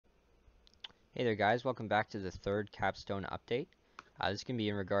Hey there guys, welcome back to the third Capstone update. This can be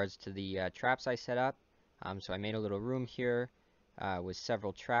in regards to the traps I set up. So I made a little room here with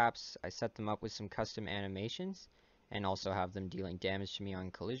several traps. I set them up with some custom animations and also have them dealing damage to me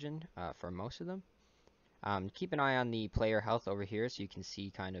on collision for most of them. Keep an eye on the player health over here so you can see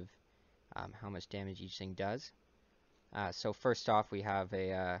kind of how much damage each thing does. So first off we have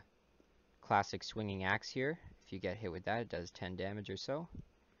a classic swinging axe here. If you get hit with that, it does 10 damage or so.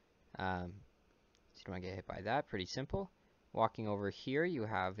 So you don't want to get hit by that. Pretty simple. Walking over here, you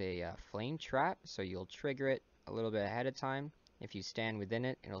have a flame trap, so you'll trigger it a little bit ahead of time. If you stand within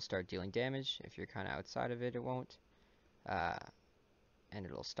it, it'll start dealing damage. If you're kind of outside of it, it won't. And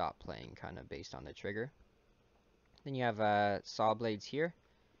it'll stop playing kind of based on the trigger. Then you have saw blades here.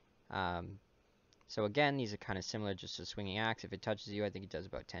 So again, these are kind of similar just to swinging axe. If it touches you, I think it does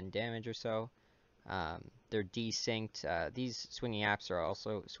about 10 damage or so. They're desynced. These swinging axes are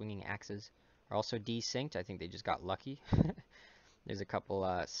also desynced. I think they just got lucky. There's a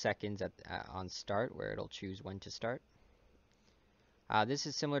couple seconds on start where it'll choose when to start. This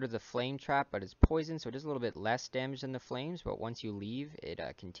is similar to the flame trap, but it's poison, so it does a little bit less damage than the flames, but once you leave, it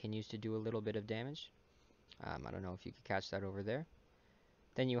continues to do a little bit of damage. I don't know if you could catch that over there.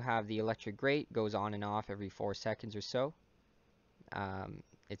 Then you have the electric grate, goes on and off every 4 seconds or so.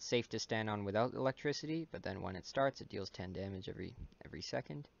 It's safe to stand on without electricity, but then when it starts, it deals 10 damage every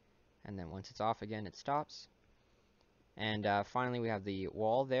second. And then once it's off again, it stops. And finally, we have the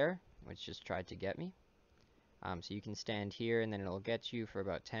wall there, which just tried to get me. So you can stand here, and then it'll get you for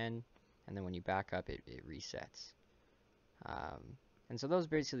about 10, and then when you back up, it resets. And so those are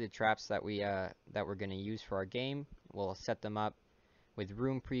basically the traps that we're going to use for our game. We'll set them up with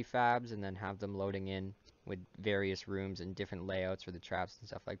room prefabs, and then have them loading in with various rooms and different layouts for the traps and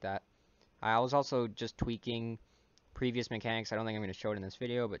stuff like that. I was also just tweaking previous mechanics. I don't think I'm going to show it in this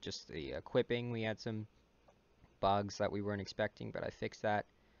video, but just the equipping. We had some bugs that we weren't expecting, but I fixed that.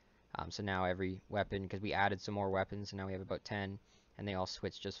 So now every weapon, because we added some more weapons, and now we have about 10, and they all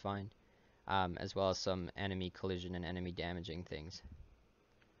switch just fine. As well as some enemy collision and enemy damaging things.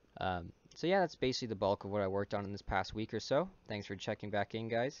 So yeah, that's basically the bulk of what I worked on in this past week or so. Thanks for checking back in,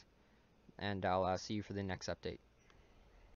 guys, and I'll see you for the next update.